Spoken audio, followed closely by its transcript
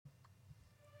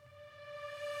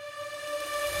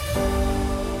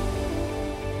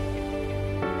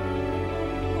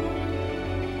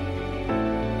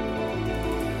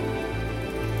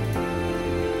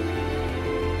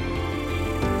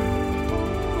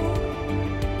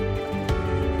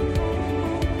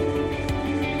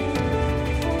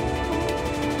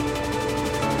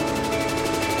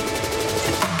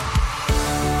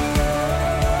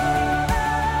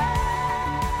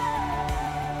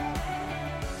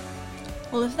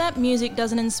Well, if that music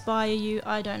doesn't inspire you,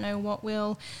 I don't know what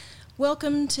will.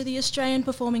 Welcome to the Australian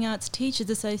Performing Arts Teachers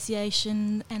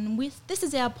Association, and this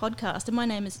is our podcast, and my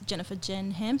name is Jennifer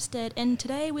Jen Hampstead, and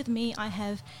today with me I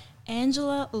have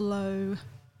Angela Lowe.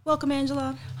 Welcome,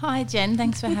 Angela. Hi, Jen.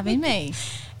 Thanks for having me.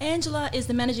 Angela is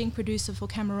the managing producer for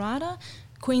Camerata,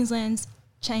 Queensland's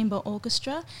chamber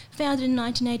orchestra. Founded in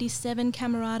 1987,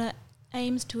 Camerata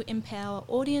aims to empower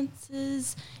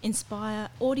audiences, inspire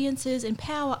audiences,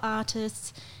 empower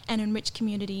artists, and enrich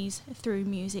communities through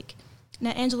music.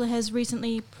 Now, Angela has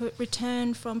recently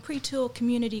returned from pre-tour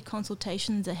community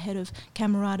consultations ahead of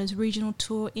Camerata's regional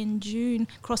tour in June,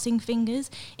 crossing fingers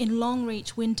in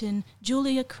Longreach, Winton,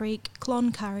 Julia Creek,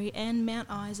 Cloncurry and Mount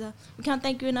Isa. We can't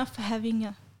thank you enough for having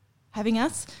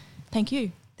us. Thank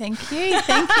you. Thank you.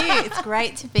 It's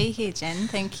great to be here, Jen.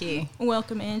 Thank you.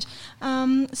 Welcome, Ange.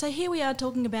 So here we are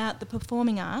talking about the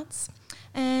performing arts.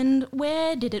 And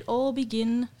where did it all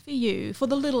begin for you, for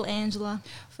the little Angela?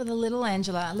 For the little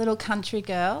Angela, a little country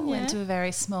girl, went to a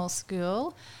very small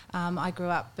school. I grew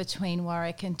up between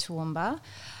Warwick and Toowoomba.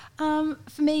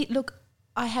 For me, look,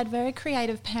 I had very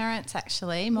creative parents,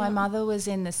 actually. My mother was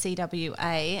in the CWA,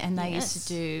 and they used to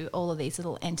do all of these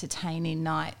little entertaining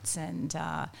nights and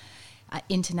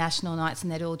international nights,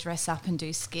 and they'd all dress up and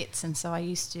do skits, and so I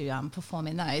used to perform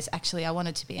in those. Actually, I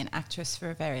wanted to be an actress for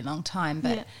a very long time,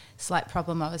 but slight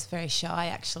problem, I was very shy,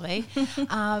 actually.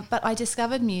 But I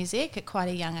discovered music at quite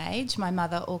a young age. My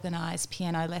mother organised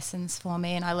piano lessons for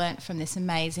me, and I learnt from this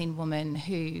amazing woman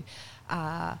who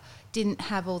didn't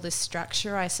have all the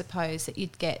structure, I suppose, that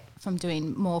you'd get from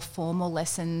doing more formal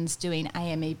lessons, doing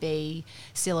AMEB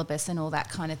syllabus and all that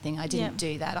kind of thing. I didn't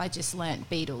do that. I just learnt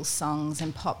Beatles songs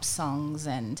and pop songs,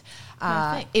 and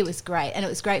it was great. And it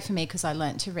was great for me because I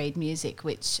learnt to read music,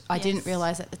 which I didn't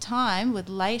realise at the time would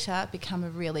later become a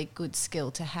really good skill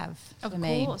to have for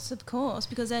me. Of course,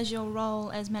 because as your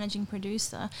role as managing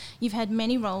producer, you've had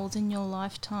many roles in your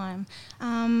lifetime.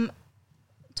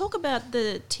 Talk about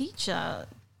the teacher.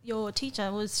 Your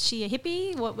teacher, was she a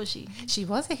hippie? What was she? She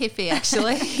was a hippie,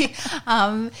 actually.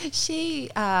 She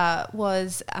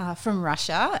was from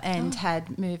Russia and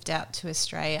had moved out to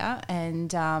Australia,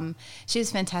 and she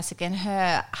was fantastic. And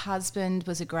her husband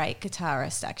was a great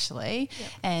guitarist, actually,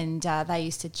 and they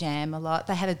used to jam a lot.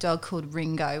 They had a dog called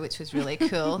Ringo, which was really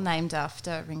cool, named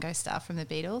after Ringo Starr from the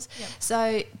Beatles.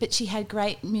 So, but she had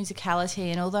great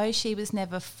musicality, and although she was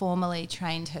never formally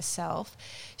trained herself,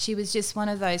 she was just one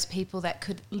of those people that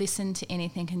could listen to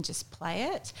anything and just play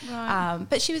it. Right.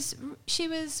 But she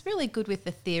was really good with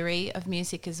the theory of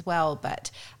music as well.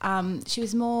 But she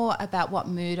was more about what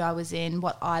mood I was in,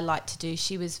 what I liked to do.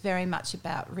 She was very much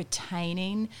about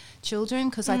retaining children,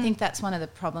 because I think that's one of the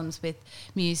problems with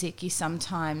music. You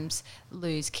sometimes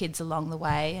lose kids along the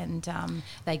way, and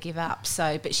they give up.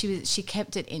 So, but she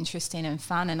kept it interesting and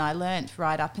fun, and I learnt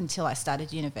right up until I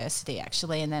started university,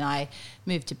 actually, and then I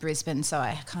moved to Brisbane, so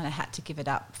I kind of had to give it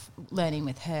up learning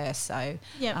with her. So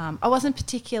I wasn't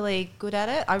particularly good at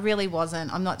it. I really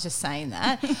wasn't. I'm not just saying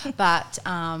that. But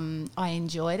I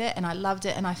enjoyed it and I loved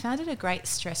it, and I found it a great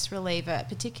stress reliever,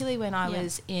 particularly when I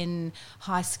was in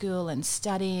high school and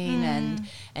studying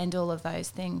and all of those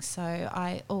things. So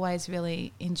I always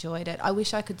really enjoyed it. I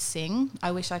wish I could sing.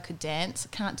 I wish I could dance.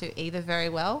 I can't do either very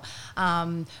well.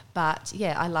 But,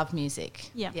 I love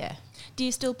music. Yeah. Do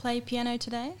you still play piano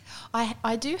today?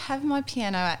 I do have my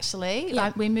piano, actually.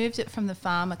 We moved it from the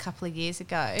farm a couple of years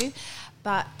ago,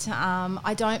 but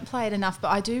I don't play it enough, but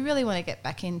I do really want to get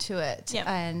back into it.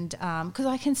 And because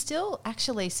I can still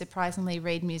actually surprisingly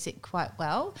read music quite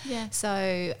well. So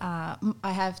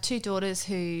I have two daughters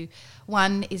who,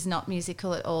 one is not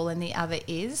musical at all and the other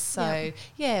is. So,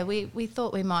 we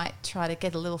thought we might try to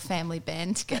get a little family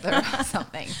band together or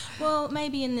something. Well,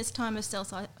 maybe in this time of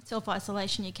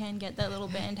self-isolation you can get that little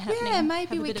band happening. Yeah,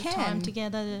 maybe have a we bit can. of time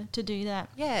together to do that.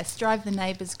 Yes, drive the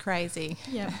neighbours crazy.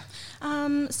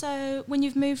 So when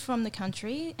you've moved from the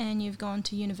country and you've gone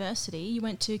to university, you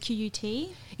went to QUT?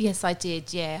 Yes, I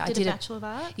did, I did a Bachelor of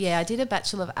Arts? Yeah, I did a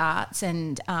Bachelor of Arts,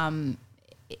 and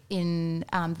in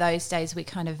those days we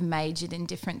kind of majored in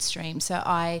different streams. So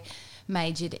I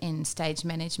majored in stage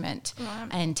management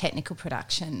and technical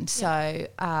production. So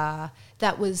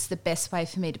that was the best way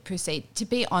for me to proceed. To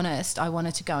be honest, I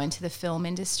wanted to go into the film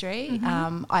industry.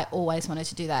 I always wanted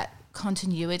to do that.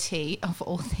 Continuity of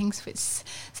all things, which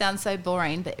sounds so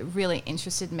boring, but it really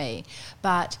interested me.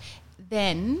 But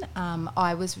then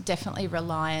I was definitely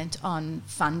reliant on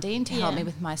funding to help me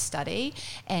with my study,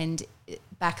 and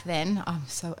back then,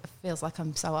 it feels like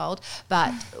I'm so old,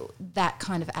 but that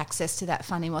kind of access to that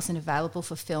funding wasn't available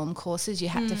for film courses. You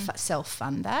had to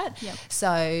self-fund that. Yep.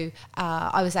 So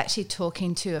I was actually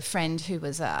talking to a friend who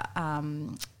was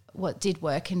did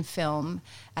work in film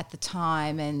at the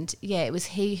time, and it was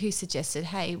he who suggested,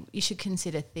 hey, you should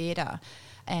consider theatre.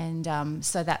 And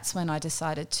so that's when I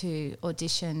decided to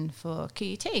audition for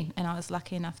QUT, and I was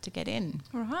lucky enough to get in.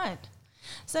 Right.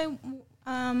 So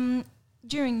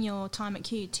during your time at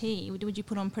QUT, would you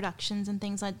put on productions and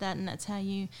things like that, and that's how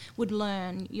you would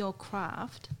learn your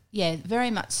craft? Yeah,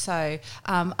 very much so.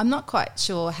 I'm not quite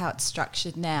sure how it's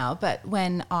structured now, but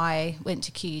when I went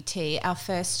to QUT, our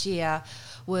first year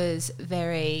was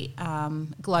very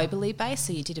globally based.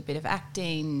 So you did a bit of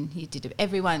acting,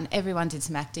 everyone did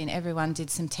some acting, everyone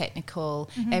did some technical,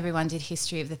 everyone did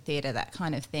history of the theatre, that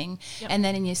kind of thing. Yep. And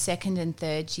then in your second and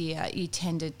third year, you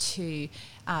tended to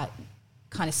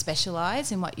kind of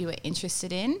specialise in what you were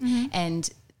interested in, and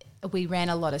we ran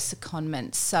a lot of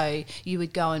secondments. So you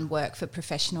would go and work for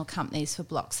professional companies for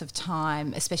blocks of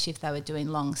time, especially if they were doing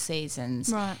long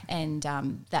seasons. Right. And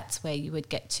that's where you would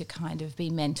get to kind of be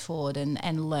mentored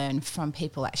and learn from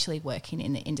people actually working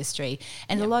in the industry.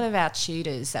 And a lot of our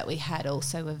tutors that we had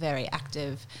also were very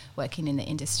active working in the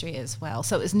industry as well.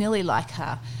 So it was nearly like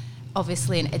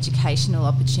obviously an educational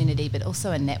opportunity, but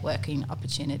also a networking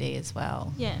opportunity as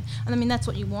well. Yeah, and I mean that's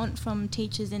what you want from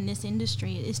teachers in this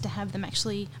industry, is to have them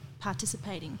actually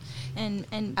participating and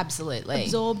absolutely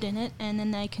absorbed in it, and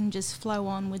then they can just flow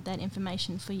on with that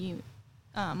information for you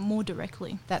more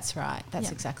directly. That's right. That's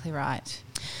exactly right.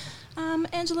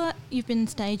 Angela, you've been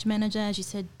stage manager, as you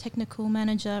said, technical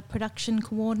manager, production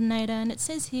coordinator, and it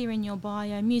says here in your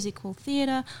bio, musical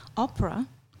theatre, opera,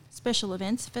 special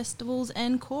events, festivals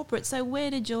and corporate. So where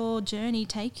did your journey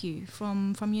take you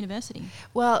from university?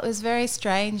 Well, it was very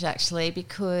strange actually,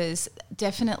 because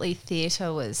definitely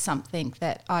theatre was something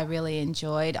that I really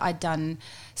enjoyed. I'd done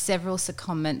several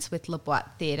secondments with Le Boite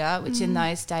Theatre, which in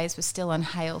those days was still on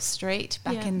Hale Street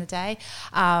back in the day.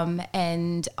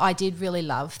 And I did really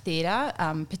love theatre,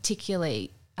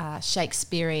 particularly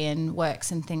Shakespearean works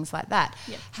and things like that.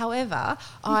 Yep. However,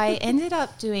 I ended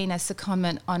up doing a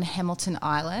secondment on Hamilton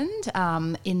Island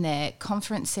in their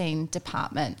conferencing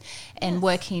department and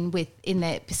working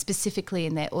specifically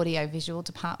in their audiovisual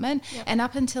department. Yep. And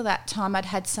up until that time, I'd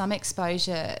had some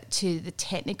exposure to the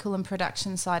technical and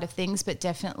production side of things, but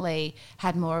definitely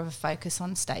had more of a focus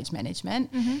on stage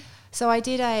management. So I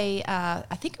did I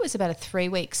think it was about a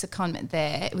 3-week secondment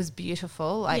there. It was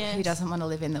beautiful. Who doesn't want to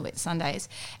live in the Whitsundays?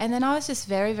 And then I was just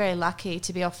very, very lucky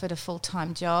to be offered a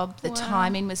full-time job. The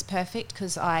timing was perfect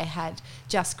because I had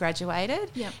just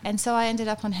graduated. Yep. And so I ended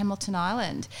up on Hamilton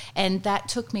Island. And that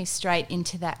took me straight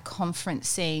into that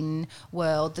conferencing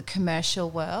world, the commercial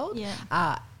world.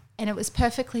 Yeah. And it was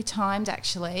perfectly timed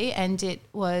actually, and it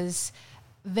was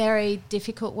very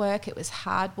difficult work. It was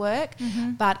hard work,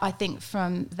 but I think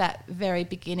from that very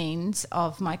beginnings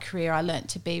of my career, I learnt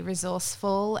to be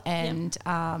resourceful and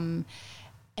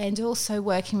also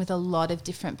working with a lot of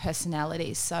different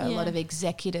personalities. So a lot of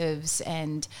executives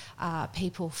and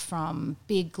people from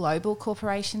big global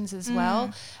corporations as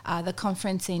well. The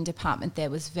conferencing department there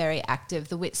was very active.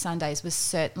 The Whitsundays was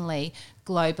certainly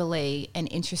globally an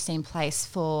interesting place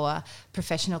for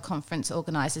professional conference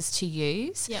organisers to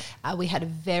use. Yep. We had a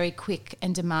very quick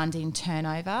and demanding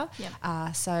turnover.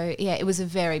 Yep. So, it was a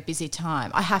very busy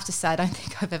time. I have to say, I don't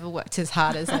think I've ever worked as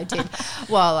hard as I did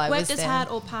while I was there. Worked as hard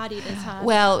or partied as hard?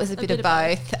 Well, it was a bit of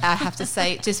both. I have to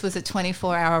say, it just was a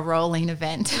 24-hour rolling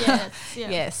event.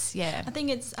 Yes, yeah. I think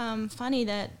it's funny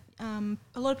that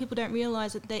a lot of people don't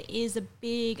realise that there is a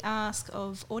big ask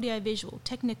of audiovisual,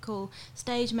 technical,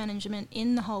 stage management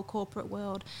in the whole corporate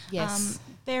world. Yes.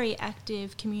 Very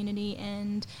active community,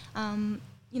 and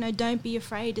don't be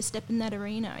afraid to step in that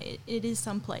arena. It is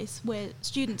some place where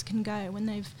students can go when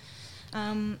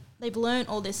they've learned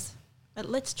all this. But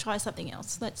let's try something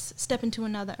else. Let's step into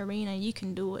another arena. You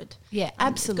can do it. Yeah,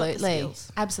 absolutely.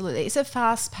 Absolutely. It's a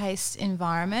fast-paced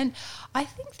environment. I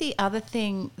think the other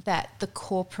thing that the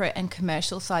corporate and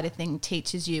commercial side of thing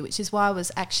teaches you, which is why I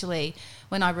was actually,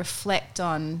 when I reflect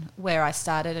on where I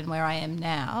started and where I am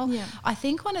now, I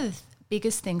think one of the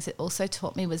biggest things it also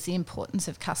taught me was the importance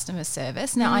of customer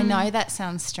service. Now, I know that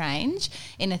sounds strange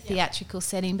in a theatrical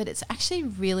setting, but it's actually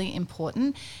really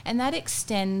important, and that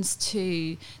extends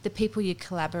to the people you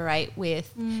collaborate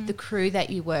with, the crew that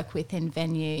you work with in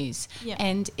venues.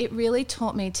 And it really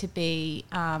taught me to be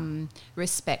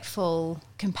respectful,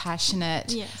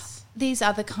 compassionate. These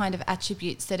other kind of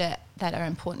attributes that that are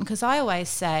important, because I always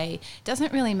say it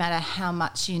doesn't really matter how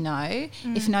much you know.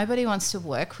 If nobody wants to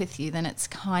work with you, then it's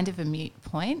kind of a moot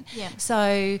point. Yeah.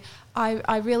 So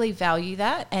I really value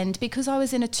that, and because I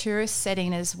was in a tourist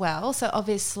setting as well, so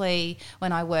obviously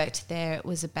when I worked there it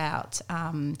was about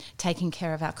taking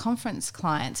care of our conference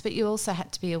clients, but you also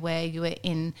had to be aware you were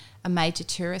in a major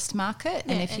tourist market,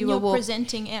 Yeah, and if and you you're were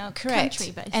presenting our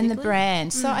country basically. and the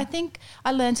brand. So I think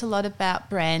I learnt a lot about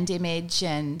brand image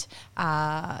and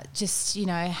just, you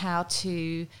know, how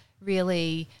to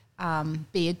really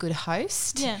be a good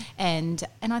host. Yeah. And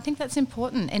I think that's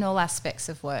important in all aspects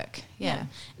of work. Yeah.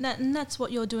 And that's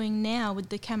what you're doing now with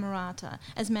the Camerata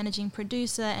as managing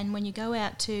producer, and when you go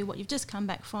out to what you've just come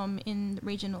back from in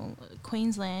regional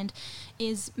Queensland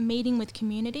is meeting with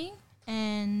community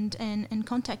and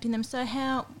contacting them. So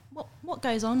what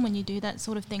goes on when you do that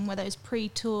sort of thing, where those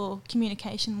pre-tour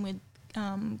communication with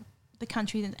the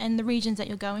country and the regions that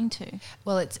you're going to?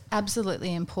 Well, it's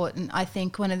absolutely important. I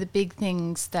think one of the big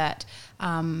things that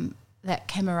that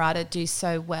Camerata do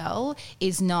so well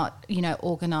is not, you know,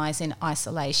 organise in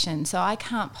isolation. So I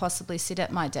can't possibly sit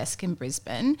at my desk in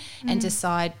Brisbane and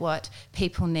decide what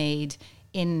people need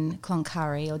in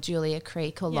Cloncurry or Julia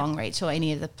Creek or Longreach or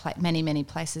any of the many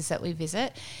places that we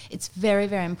visit. It's very,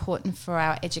 very important for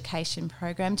our education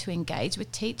program to engage with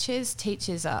teachers.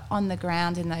 Teachers are on the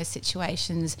ground in those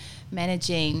situations,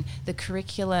 managing the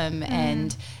curriculum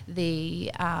and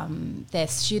their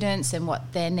students and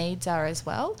what their needs are as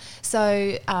well.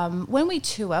 So when we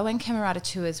tour, when Camerata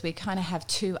tours, we kind of have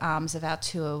two arms of our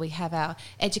tour. We have our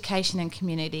education and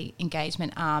community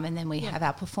engagement arm, and then we have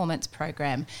our performance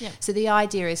program. So the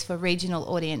idea is for regional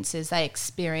audiences, they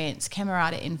experience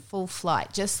Camerata in full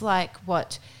flight, just like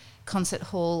what concert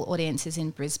hall audiences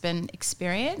in Brisbane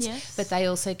experience, but they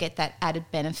also get that added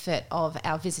benefit of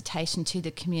our visitation to the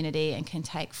community and can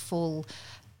take full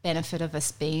benefit of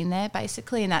us being there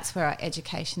basically, and that's where our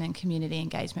education and community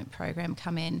engagement program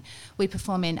come in. We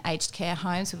perform in aged care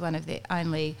homes. We're one of the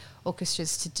only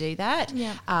orchestras to do that,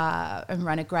 and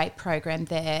run a great program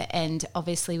there. And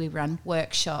obviously we run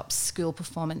workshops, school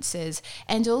performances,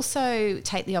 and also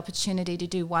take the opportunity to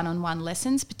do one-on-one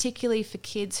lessons, particularly for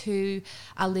kids who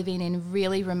are living in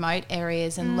really remote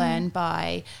areas and learn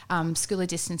by school of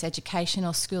distance education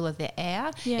or school of the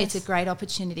air. It's a great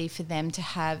opportunity for them to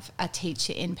have a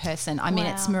teacher in person. I mean,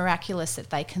 it's miraculous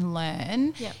that they can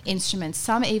learn instruments,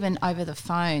 some even over the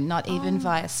phone, not even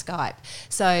via Skype.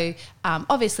 So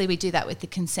obviously we do that with the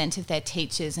consent of their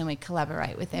teachers, and we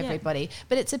collaborate with everybody.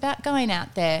 But it's about going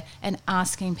out there and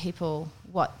asking people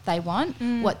what they want,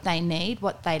 what they need,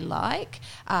 what they like,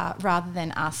 rather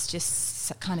than us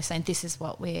just kind of saying, this is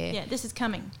what we're... Yeah, this is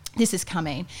coming. This is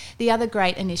coming. The other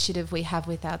great initiative we have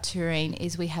with our touring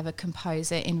is we have a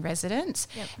composer in residence,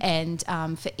 and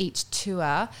for each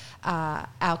tour,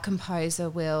 our composer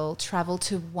will travel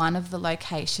to one of the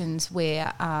locations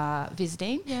we're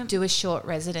visiting, do a short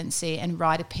residency and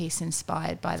write a piece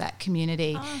inspired by that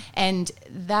community. And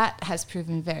that has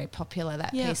proven very popular,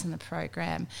 that piece in the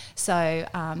program. So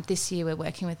this year we're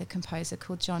working with a composer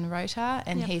called John Rota,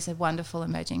 and he's a wonderful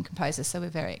emerging composer, so we're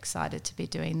very excited to be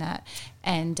doing that.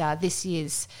 And this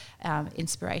year's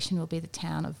inspiration will be the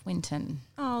town of Winton.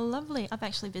 Oh, lovely. I've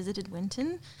actually visited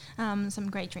Winton. Some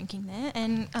great drinking there,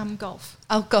 and golf.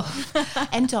 Oh, golf.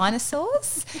 And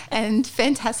dinosaurs and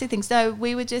fantastic things. So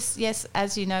we were just,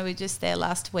 as you know, we were just there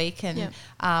last week, and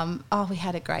we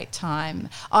had a great time.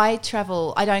 I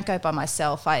travel, I don't go by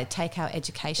myself. I take our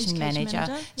education manager,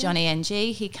 Johnny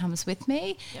NG. He comes with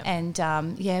me, and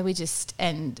we just,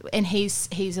 and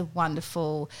he's a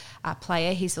wonderful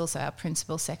player. He's also our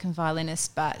principal second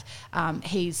violinist, but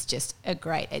he's just a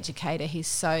great educator.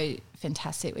 He's so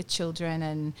fantastic with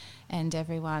children and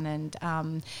everyone.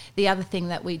 And the other thing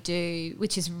that we do,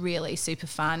 which is really super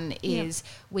fun, is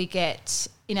we get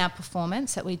in our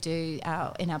performance that we do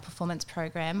in our performance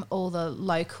program, all the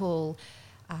local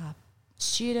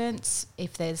students,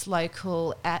 if there's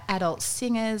local adult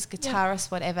singers, guitarists,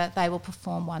 whatever, they will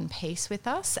perform one piece with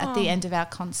us at the end of our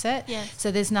concert.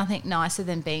 So there's nothing nicer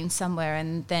than being somewhere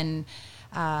and then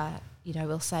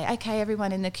we'll say, okay,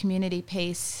 everyone in the community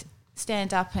piece,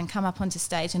 stand up and come up onto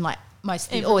stage, and like most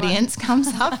of the audience comes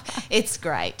up. It's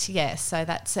great, so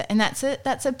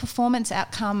that's a performance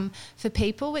outcome for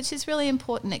people, which is really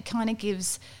important. It kind of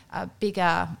gives a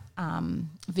bigger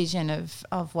vision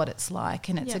of what it's like,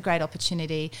 and it's a great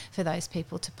opportunity for those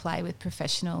people to play with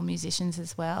professional musicians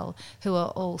as well, who are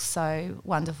all so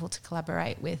wonderful to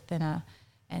collaborate with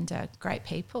and are great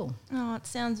people. Oh, it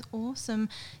sounds awesome.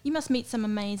 You must meet some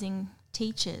amazing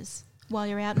teachers while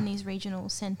you're out in these regional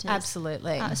centres.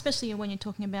 Absolutely. Especially when you're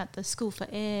talking about the School for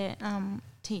Air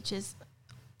teachers.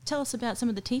 tell us about some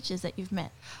of the teachers that you've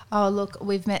met. Oh, look,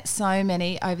 we've met so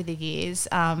many over the years.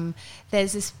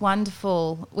 There's this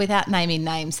wonderful, without naming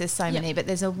names, there's so many, but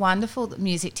there's a wonderful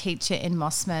music teacher in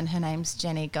Mossman. Her name's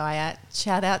Jenny Guyat.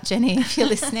 Shout out, Jenny, if you're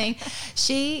listening.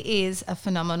 She is a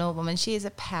phenomenal woman. She is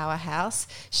a powerhouse.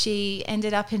 She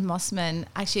ended up in Mossman.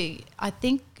 Actually, I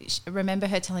remember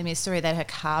her telling me a story that her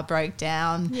car broke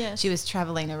down. Yes. She was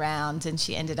travelling around and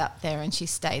she ended up there, and she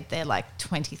stayed there like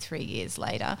 23 years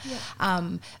later.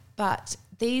 Yeah. But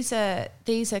these are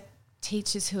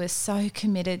teachers who are so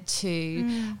committed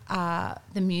to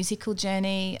the musical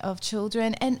journey of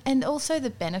children, and also the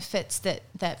benefits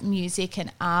that music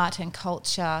and art and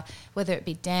culture, whether it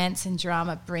be dance and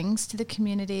drama, brings to the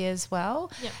community as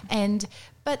well. Yep.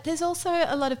 But there's also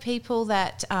a lot of people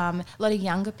a lot of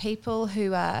younger people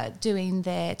who are doing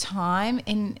their time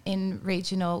in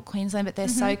regional Queensland, but they're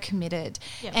so committed.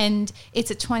 Yep. And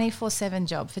it's a 24/7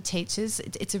 job for teachers.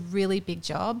 It's a really big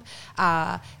job.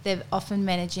 They're often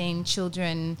managing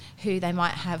children who they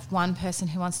might have one person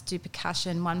who wants to do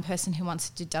percussion, one person who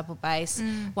wants to do double bass,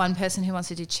 one person who wants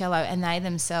to do cello, and they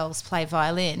themselves play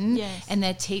violin. Yes. And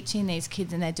they're teaching these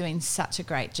kids, and they're doing such a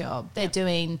great job. They're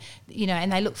doing,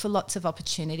 and they look for lots of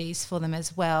opportunities for them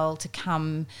as well to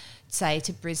come, say,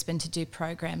 to Brisbane to do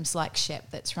programs like SHEP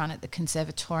that's run at the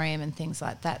Conservatorium and things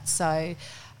like that. So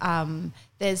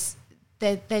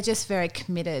they're just very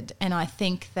committed, and I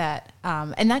think that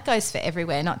and that goes for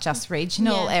everywhere, not just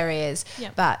regional areas.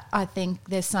 Yep. But I think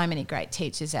there's so many great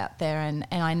teachers out there, and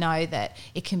I know that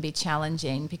it can be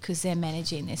challenging because they're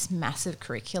managing this massive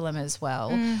curriculum as well.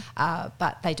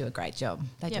 But they do a great job.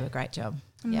 They do a great job.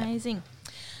 Amazing.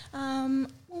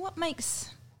 What makes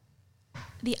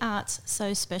the arts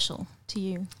so special to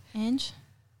you, Ange?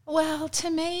 Well, to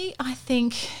me, I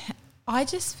think I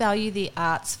just value the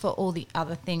arts for all the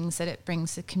other things that it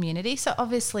brings the community. So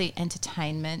obviously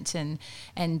entertainment and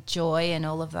joy and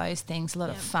all of those things, a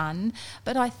lot of fun.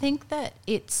 But I think that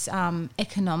it's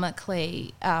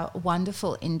economically a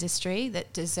wonderful industry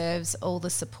that deserves all the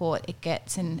support it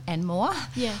gets and more.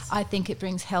 Yes. I think it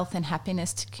brings health and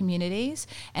happiness to communities.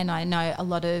 And I know a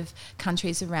lot of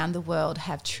countries around the world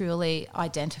have truly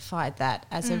identified that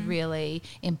as a really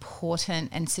important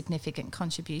and significant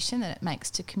contribution that it makes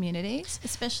to communities.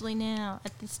 Especially now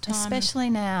at this time. Especially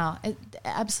now,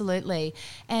 absolutely.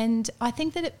 And I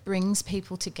think that it brings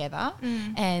people together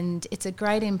and it's a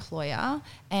great employer,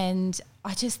 and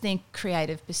I just think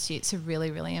creative pursuits are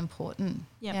really, really important.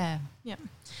 Yep. Yeah. Yep.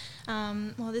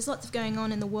 Well, there's lots of going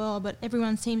on in the world, but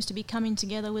everyone seems to be coming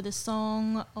together with a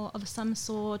song of some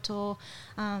sort, or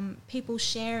people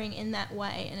sharing in that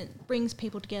way, and it brings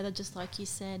people together, just like you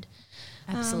said.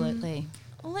 Absolutely.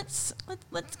 Well, let's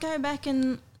go back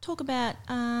and talk about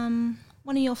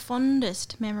one of your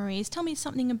fondest memories. Tell me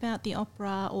something about the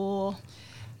opera or...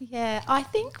 Yeah, I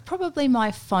think probably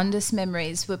my fondest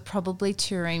memories were probably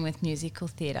touring with musical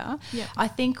theatre. Yeah. I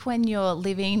think when you're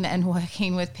living and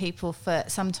working with people for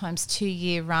sometimes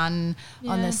 2-year run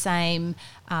on the same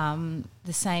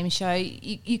show,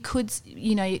 you could,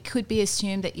 it could be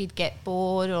assumed that you'd get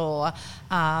bored or,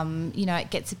 it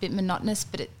gets a bit monotonous,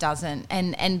 but it doesn't.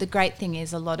 And the great thing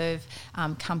is a lot of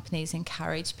companies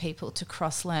encourage people to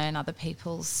cross-learn other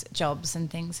people's jobs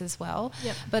and things as well.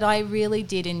 Yep. But I really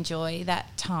did enjoy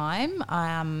that time.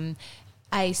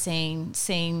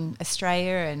 Seeing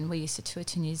Australia, and we used to tour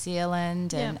to New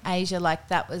Zealand and Asia, like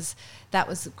that was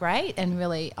great and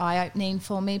really eye-opening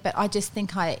for me. But I just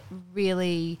think I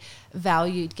really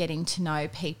valued getting to know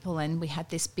people, and we had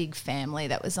this big family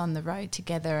that was on the road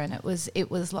together, and it was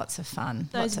lots of fun.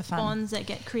 Those lots of fun. bonds that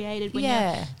get created when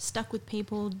you're stuck with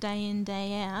people day in,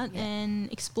 day out, and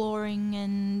exploring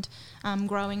and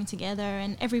growing together.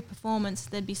 And every performance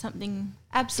there'd be something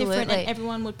different, and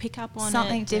everyone would pick up on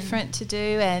something different to do.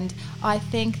 And I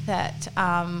think that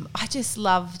I just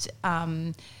loved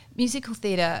musical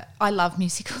theatre. I love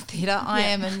musical theatre. I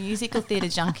am a musical theatre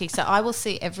junkie, so I will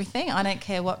see everything. I don't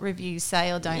care what reviews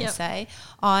say or don't say.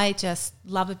 I just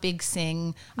love a big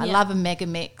sing. I love a mega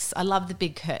mix. I love the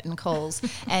big curtain calls.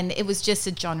 And it was just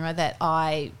a genre that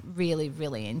I really,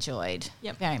 really enjoyed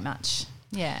very much.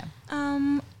 Yeah.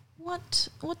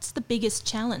 What's the biggest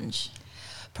challenge?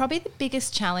 Probably the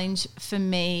biggest challenge for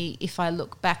me, if I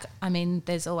look back, I mean,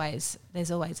 there's always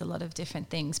a lot of different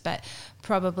things, but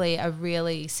probably a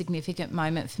really significant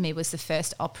moment for me was the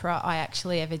first opera I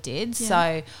actually ever did. Yeah.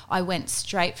 So I went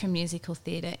straight from musical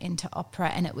theatre into opera,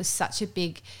 and it was such a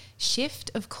big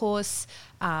shift. Of course,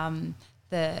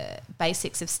 the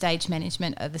basics of stage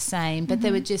management are the same, but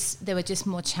there were just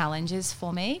more challenges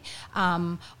for me.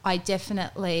 I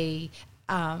definitely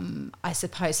I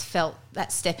suppose felt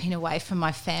that stepping away from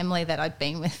my family that I'd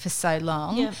been with for so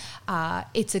long. Yep.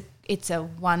 It's a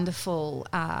wonderful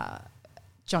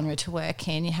genre to work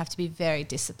in. You have to be very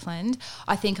disciplined.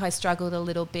 I think I struggled a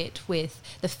little bit with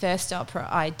the first opera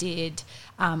I did.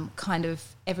 Kind of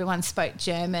everyone spoke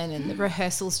German, and the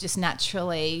rehearsals just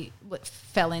naturally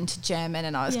fell into German,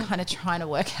 and I was kind of trying to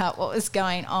work out what was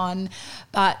going on.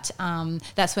 But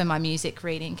that's where my music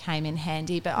reading came in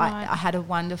handy. But Right. I had a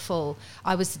wonderful,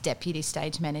 I was the deputy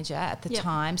stage manager at the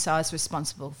time, so I was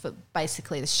responsible for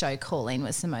basically the show calling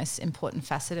was the most important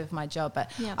facet of my job.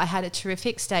 But I had a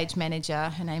terrific stage manager.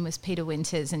 Her name was Peter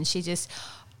Winters, and she just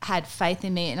had faith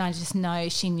in me, and I just know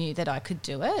she knew that I could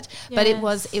do it. But it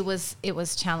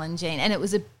was challenging, and it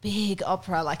was a big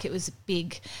opera, like it was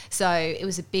big. So it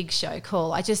was a big show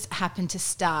call. I just happened to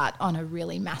start on a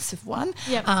really massive one.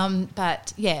 Yep.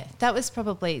 But yeah, that was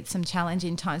probably some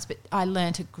challenging times, but I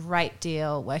learnt a great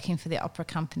deal working for the opera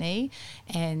company,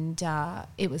 and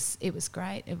it was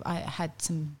great. I had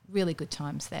some really good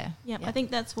times there. Yep. I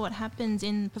think that's what happens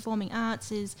in performing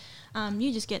arts is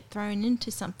you just get thrown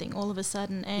into something all of a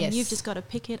sudden, and you've just got to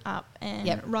pick it up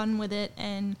and run with it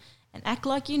and act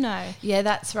like you know. Yeah,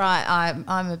 that's right.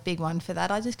 I'm a big one for that.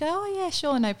 I just go, oh, yeah,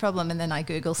 sure, no problem. And then I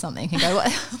Google something and go,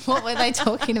 what were they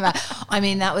talking about? I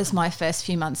mean, that was my first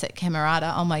few months at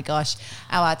Camerata. Oh, my gosh.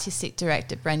 Our artistic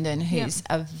director, Brendan, who's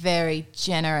a very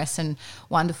generous and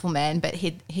wonderful man, but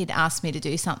he'd ask me to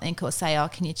do something or say, oh,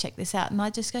 can you check this out? And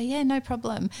I'd just go, yeah, no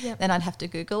problem. Yep. Then I'd have to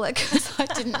Google it because I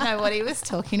didn't know what he was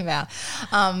talking about.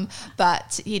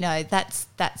 But, you know, that's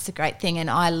a great thing. And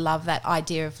I love that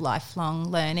idea of lifelong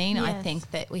learning. Yes. I think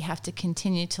that we have to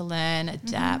continue to learn,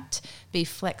 adapt, be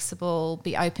flexible,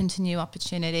 be open to new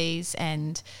opportunities,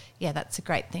 and yeah, that's a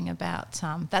great thing about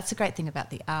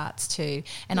the arts too.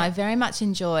 And I very much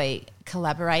enjoy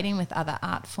collaborating with other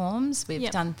art forms. We've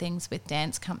done things with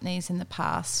dance companies in the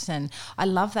past, and I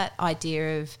love that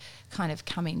idea of kind of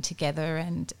coming together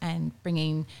and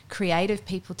bringing creative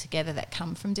people together that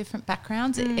come from different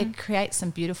backgrounds. It creates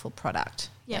some beautiful product.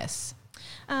 Yes.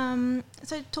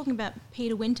 So talking about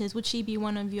Peter Winters, would she be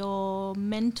one of your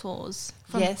mentors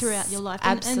throughout your life?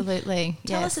 Absolutely. And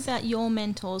tell us about your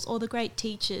mentors or the great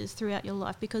teachers throughout your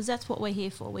life, because that's what we're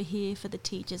here for. We're here for the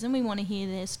teachers, and we want to hear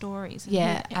their stories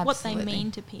and what they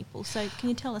mean to people. So can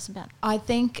you tell us about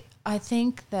that? I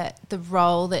think that the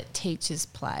role that teachers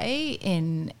play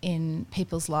in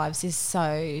people's lives is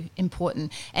so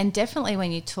important. And definitely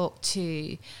when you talk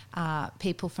to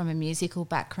people from a musical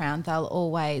background, they'll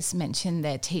always mention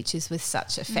their teachers with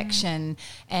such affection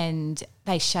and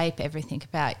they shape everything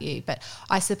about you. But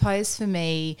I suppose for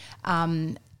me,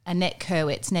 Nettie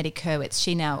Kerwitz,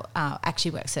 she now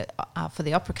actually works for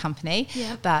the opera company,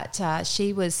 but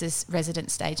she was this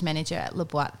resident stage manager at Le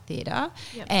Boîte Theatre,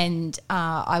 and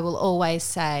I will always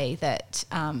say that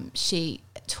she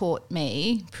taught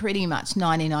me pretty much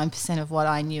 99% of what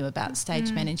I knew about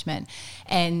stage management.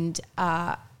 And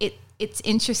it's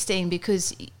interesting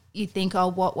because you think, oh,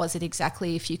 what was it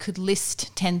exactly? If you could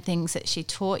list 10 things that she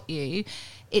taught you,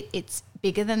 it's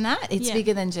bigger than that. It's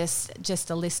bigger than just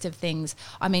a list of things.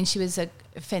 I mean, she was a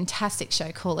fantastic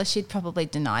show caller. She'd probably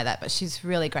deny that, but she's a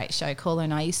really great show caller.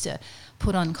 And I used to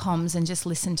put on comms and just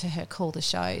listen to her call the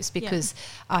shows because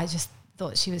I just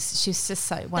thought she was just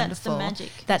so wonderful.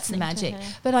 That's the magic.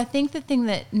 But I think the thing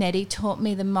that Nettie taught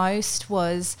me the most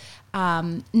was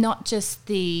not just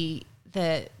the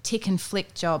tick and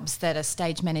flick jobs that a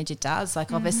stage manager does.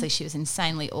 Like obviously she was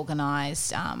insanely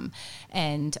organised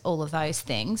and all of those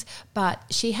things, but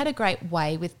she had a great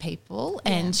way with people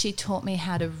and she taught me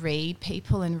how to read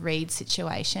people and read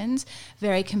situations.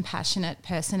 Very compassionate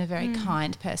person, a very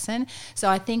kind person. So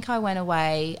I think I went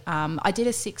away, I did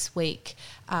a 6-week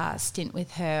stint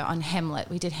with her on Hamlet.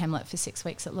 We did Hamlet for 6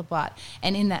 weeks at Le Boîte,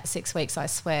 and in that 6 weeks I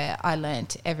swear I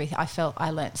learnt everything. I felt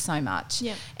I learnt so much.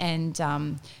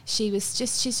 And she's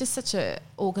just such a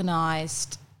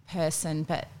organised person,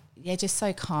 but just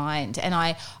so kind. And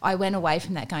I went away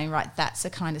from that going, right, that's the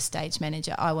kind of stage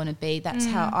manager I want to be. That's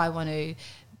how I want to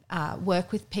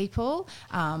work with people.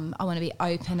 I want to be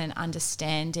open and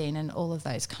understanding and all of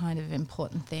those kind of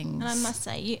important things. And I must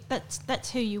say,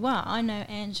 that's who you are. I know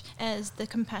Ange as the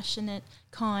compassionate,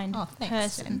 kind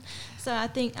person. So I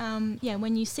think,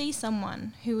 when you see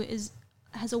someone who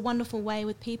has a wonderful way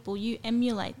with people, you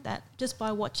emulate that just by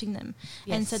watching them.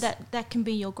 And so that can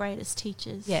be your greatest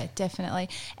teachers. Yeah, definitely.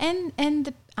 And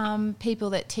the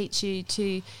people that teach you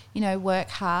to, work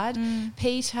hard.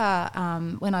 Peter,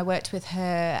 when I worked with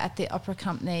her at the opera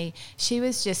company, she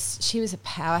was a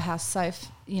powerhouse. So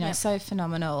so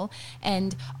phenomenal.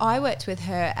 And I worked with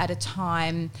her at a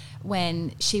time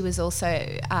when she was also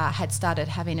had started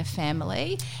having a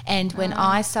family, and when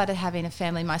I started having a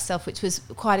family myself, which was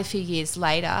quite a few years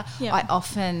later, I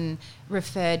often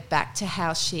referred back to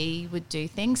how she would do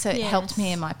things, so it helped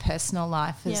me in my personal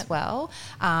life as well.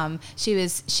 She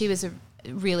was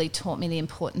really taught me the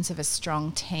importance of a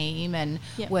strong team and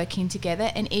working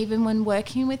together, and even when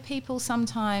working with people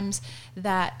sometimes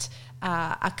that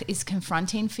is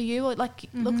confronting for you, or like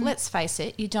look, let's face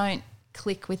it, you don't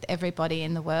click with everybody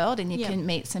in the world, and you can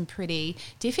meet some pretty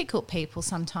difficult people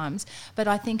sometimes, but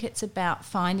I think it's about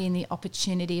finding the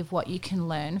opportunity of what you can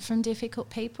learn from difficult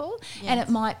people. And it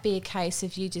might be a case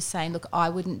of you just saying, look, I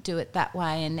wouldn't do it that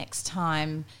way, and next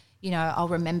time I'll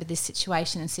remember this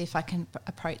situation and see if I can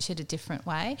approach it a different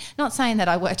way. Not saying that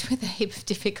I worked with a heap of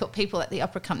difficult people at the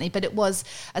opera company, but it was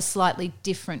a slightly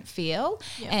different feel.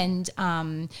 And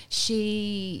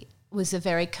she was a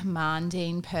very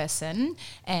commanding person,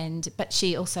 but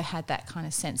she also had that kind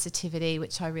of sensitivity,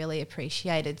 which I really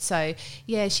appreciated. So,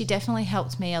 she definitely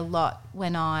helped me a lot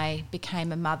when I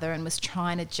became a mother and was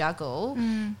trying to juggle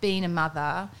being a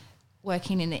mother,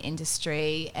 working in the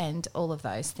industry and all of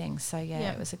those things. So,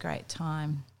 it was a great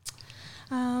time.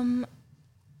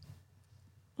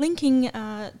 Linking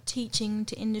teaching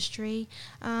to industry,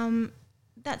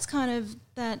 that's kind of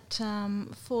that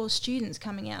for students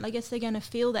coming out. I guess they're going to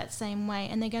feel that same way,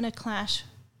 and they're going to clash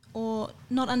or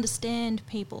not understand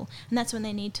people, and that's when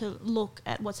they need to look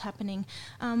at what's happening.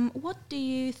 What do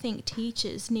you think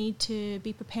teachers need to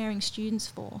be preparing students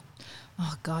for?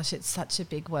 Oh gosh, it's such a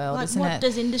big world, isn't it? What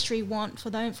does industry want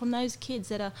from those kids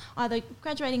that are either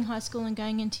graduating high school and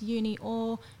going into uni,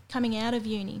 or coming out of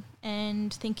uni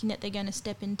and thinking that they're going to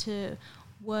step into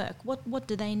work? What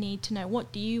do they need to know?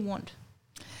 What do you want?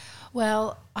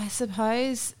 Well, I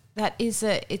suppose that is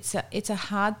it's a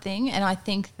hard thing, and I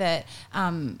think that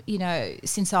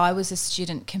since I was a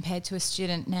student compared to a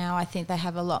student now, I think they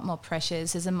have a lot more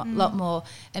pressures. There's a lot more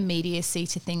immediacy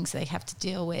to things they have to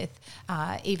deal with,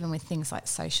 even with things like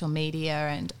social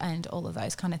media and all of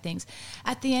those kind of things.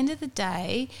 At the end of the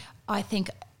day, I think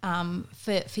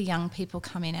for young people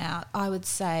coming out, I would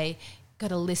say, got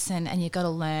to listen, and you've got to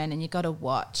learn, and you've got to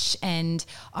watch. And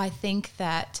I think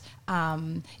that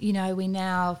everyone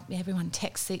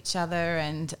texts each other,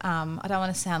 and I don't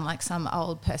want to sound like some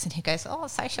old person who goes, oh,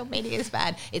 social media is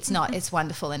bad. It's not. It's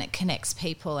wonderful, and it connects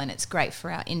people, and it's great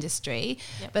for our industry.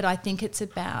 But I think it's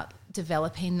about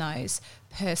developing those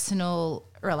personal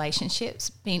relationships,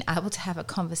 being able to have a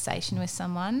conversation with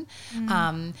someone,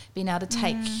 being able to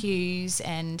take cues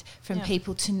and from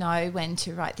people to know when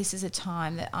to write, this is a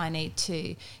time that I need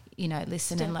to,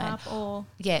 listen Step and learn. Up or,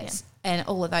 and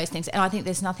all of those things. And I think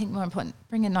there's nothing more important.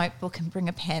 Bring a notebook and bring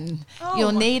a pen. Oh,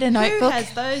 You'll need a notebook. Who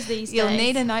has those these days? You'll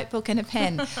need a notebook and a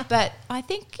pen. But I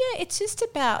think, it's just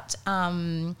about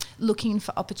looking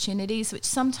for opportunities, which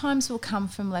sometimes will come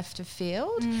from left of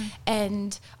field.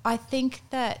 And I think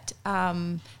that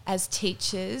as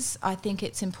teachers, I think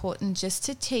it's important just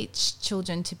to teach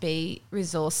children to be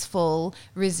resourceful.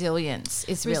 Resilience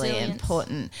is really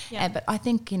important. But I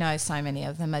think, so many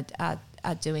of them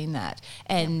are doing that,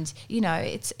 and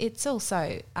it's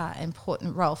also an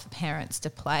important role for parents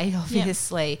to play,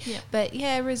 obviously. But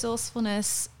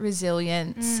resourcefulness,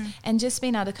 resilience, and just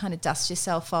being able to kind of dust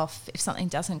yourself off if something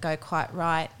doesn't go quite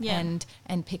right, and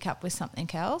pick up with something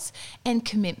else, and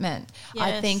commitment.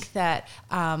 I think that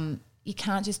you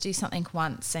can't just do something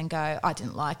once and go, I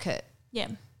didn't like it.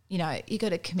 You got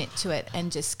to commit to it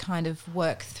and just kind of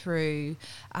work through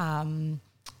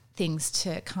things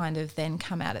to kind of then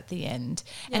come out at the end.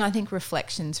 And I think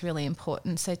reflection's really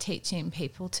important. So teaching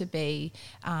people to be,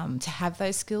 to have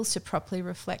those skills to properly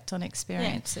reflect on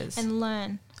experiences. And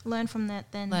learn from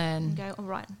that then. And go, all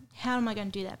right, how am I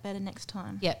going to do that better next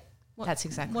time? That's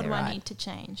exactly right. What do right. I need to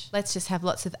change? Let's just have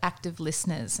lots of active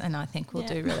listeners, and I think we'll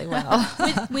do really well.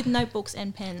 with notebooks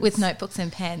and pens. With notebooks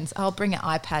and pens. I'll bring an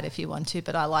iPad if you want to,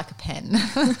 but I like a pen.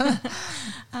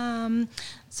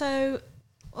 So,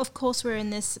 of course, we're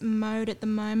in this mode at the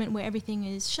moment where everything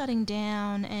is shutting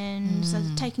down, and so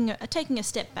taking a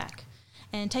step back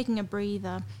and taking a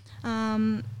breather.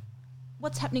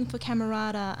 What's happening for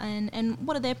Camerata, and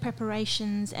what are their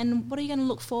preparations, and what are you going to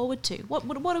look forward to? What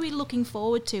are we looking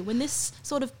forward to when this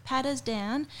sort of patters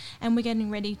down and we're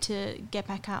getting ready to get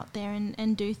back out there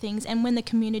and do things, and when the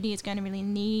community is going to really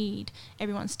need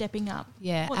everyone stepping up?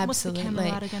 Absolutely. What's the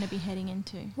Camerata going to be heading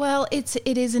into? Well, it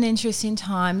is an interesting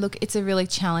time. Look, it's a really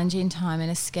challenging time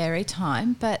and a scary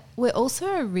time, but we're also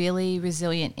a really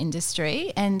resilient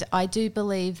industry, and I do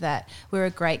believe that we're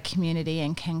a great community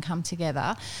and can come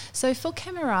together. So for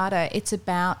for Camerata, it's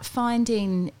about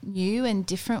finding new and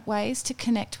different ways to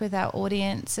connect with our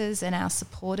audiences and our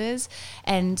supporters.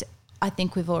 And I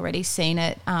think we've already seen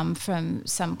it from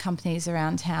some companies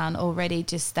around town already,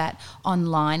 just that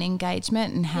online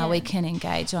engagement and how we can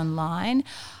engage online.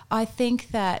 I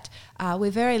think that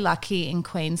we're very lucky in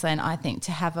Queensland, I think,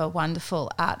 to have a wonderful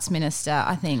arts minister.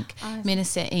 I think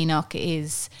Minister Enoch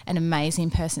is an amazing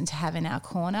person to have in our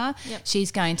corner. Yep.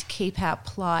 She's going to keep our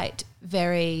plight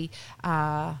very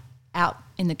out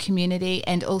in the community,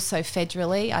 and also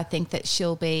federally. I think that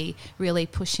she'll be really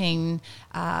pushing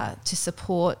to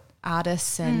support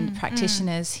artists and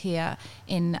practitioners here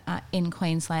in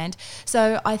Queensland.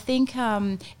 So I think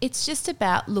it's just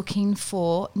about looking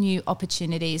for new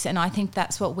opportunities, and I think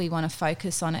that's what we want to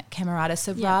focus on at Camerata.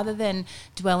 So rather than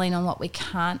dwelling on what we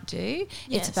can't do,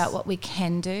 it's about what we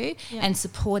can do and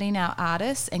supporting our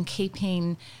artists and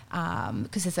keeping,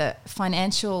 because there's a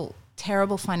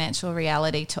terrible financial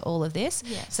reality to all of this.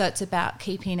 Yes. So it's about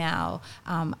keeping our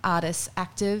artists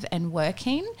active and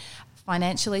working,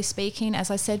 financially speaking,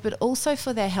 as I said, but also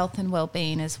for their health and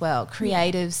well-being as well.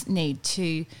 Creatives need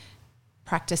to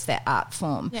practice their art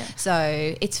form. Yeah.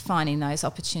 So it's finding those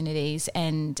opportunities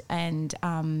and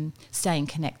staying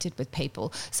connected with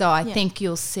people. So I think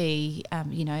you'll see,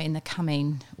 in the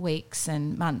coming weeks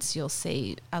and months, you'll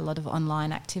see a lot of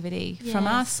online activity from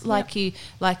us, like a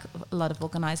lot of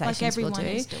organisations will do.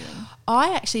 Is doing.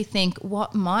 I actually think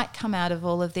what might come out of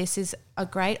all of this is a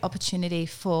great opportunity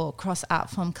for cross-art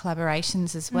form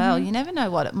collaborations as well. You never know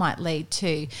what it might lead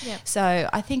to. Yep. So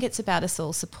I think it's about us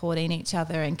all supporting each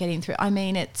other and getting through. I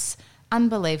mean, it's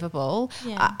unbelievable.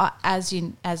 Yeah. As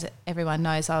everyone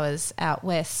knows, I was out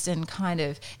west and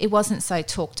it wasn't so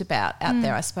talked about out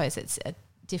there. I suppose it's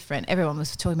different. Everyone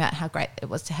was talking about how great it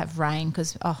was to have rain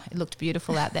because, it looked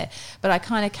beautiful out there. But I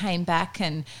kind of came back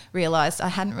and realised I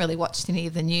hadn't really watched any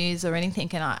of the news or anything,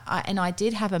 and I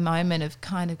did have a moment of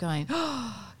kind of going,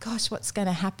 oh, gosh, what's going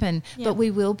to happen? Yep. But we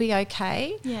will be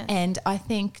okay. Yes. And I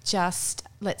think just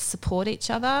let's support each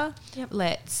other. Yep.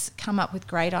 Let's come up with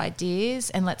great ideas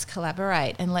and let's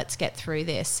collaborate and let's get through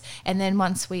this. And then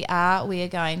once we are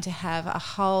going to have a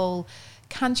whole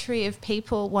country of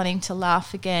people wanting to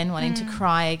laugh again, wanting to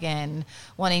cry again,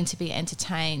 wanting to be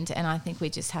entertained, and I think we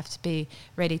just have to be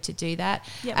ready to do that.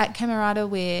 Yep. At Camerata,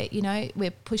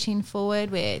 we're pushing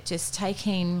forward. We're just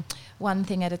taking one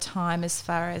thing at a time as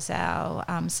far as our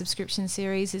subscription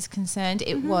series is concerned.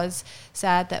 It was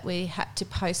sad that we had to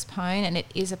postpone, and it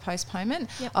is a postponement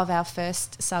of our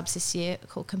first subs this year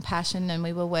called Compassion, and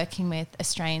we were working with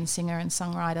Australian singer and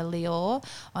songwriter Lior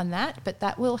on that, but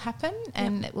that will happen,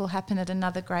 and it will happen at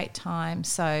another great time.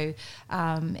 So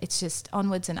it's just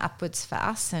onwards and upwards for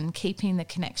us, and keeping the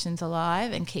connections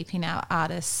alive and keeping our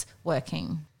artists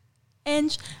working.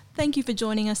 Ange, thank you for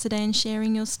joining us today and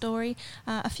sharing your story.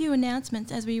 A few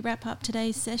announcements as we wrap up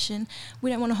today's session.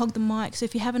 We don't want to hog the mic, so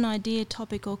if you have an idea,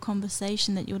 topic or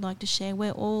conversation that you would like to share,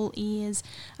 we're all ears.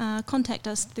 Contact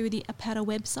us through the APATA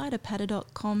website,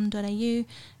 apata.com.au.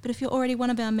 But if you're already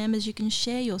one of our members, you can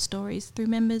share your stories through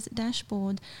Members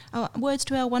Dashboard. Words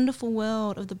to our wonderful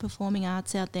world of the performing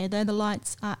arts out there. Though the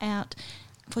lights are out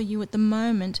for you at the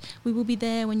moment, we will be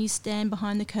there when you stand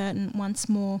behind the curtain once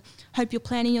more. Hope you're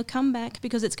planning your comeback,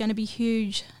 because it's going to be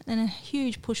huge, and a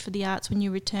huge push for the arts when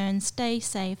you return. Stay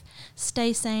safe,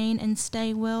 stay sane and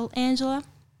stay well. Angela,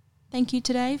 thank you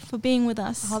today for being with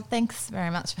us. Oh, thanks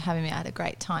very much for having me. I had a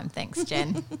great time. Thanks,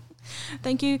 Jen.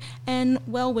 Thank you, and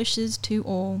well wishes to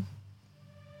all.